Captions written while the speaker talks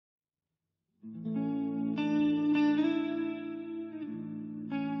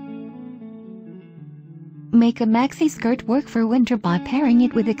Make a maxi skirt work for winter by pairing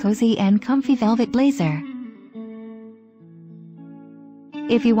it with a cozy and comfy velvet blazer.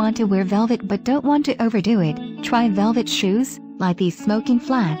 If you want to wear velvet but don't want to overdo it, try velvet shoes, like these smoking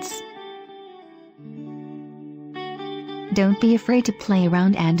flats. Don't be afraid to play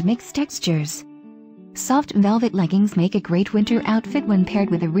around and mix textures. Soft velvet leggings make a great winter outfit when paired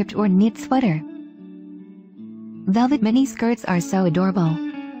with a ripped or knit sweater. Velvet mini skirts are so adorable.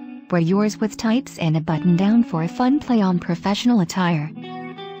 Wear yours with tights and a button-down for a fun play on professional attire.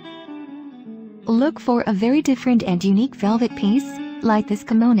 Look for a very different and unique velvet piece, like this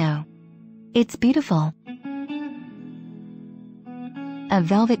kimono. It's beautiful. A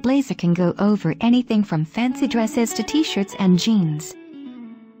velvet blazer can go over anything from fancy dresses to t-shirts and jeans.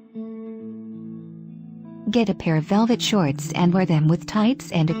 Get a pair of velvet shorts and wear them with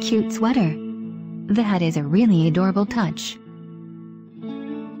tights and a cute sweater. The hat is a really adorable touch.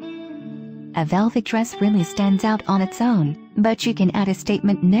 A velvet dress really stands out on its own, but you can add a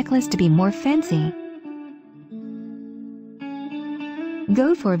statement necklace to be more fancy.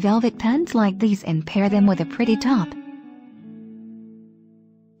 Go for velvet pants like these and pair them with a pretty top.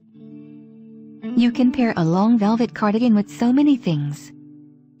 You can pair a long velvet cardigan with so many things.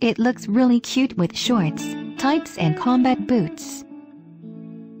 It looks really cute with shorts, tights and combat boots.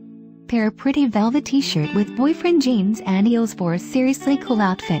 Pair a pretty velvet t-shirt with boyfriend jeans and heels for a seriously cool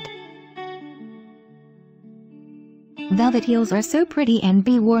outfit. Velvet heels are so pretty and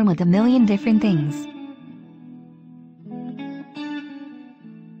be worn with a million different things.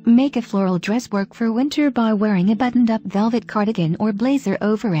 Make a floral dress work for winter by wearing a buttoned-up velvet cardigan or blazer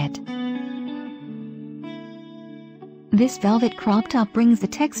over it. This velvet crop top brings the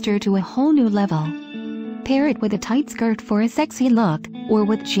texture to a whole new level. Pair it with a tight skirt for a sexy look, or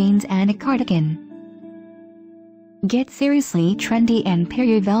with jeans and a cardigan. Get seriously trendy and pair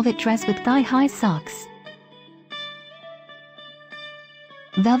your velvet dress with thigh-high socks.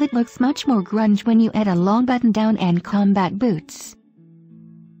 Velvet looks much more grunge when you add a long button-down and combat boots.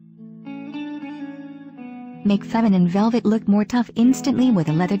 Make feminine velvet look more tough instantly with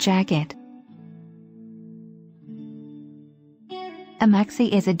a leather jacket. A maxi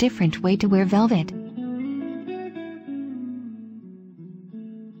is a different way to wear velvet.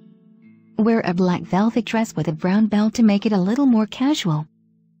 Wear a black velvet dress with a brown belt to make it a little more casual.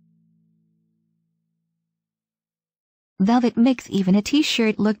 Velvet makes even a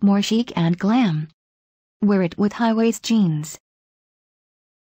t-shirt look more chic and glam. Wear it with high-waist jeans,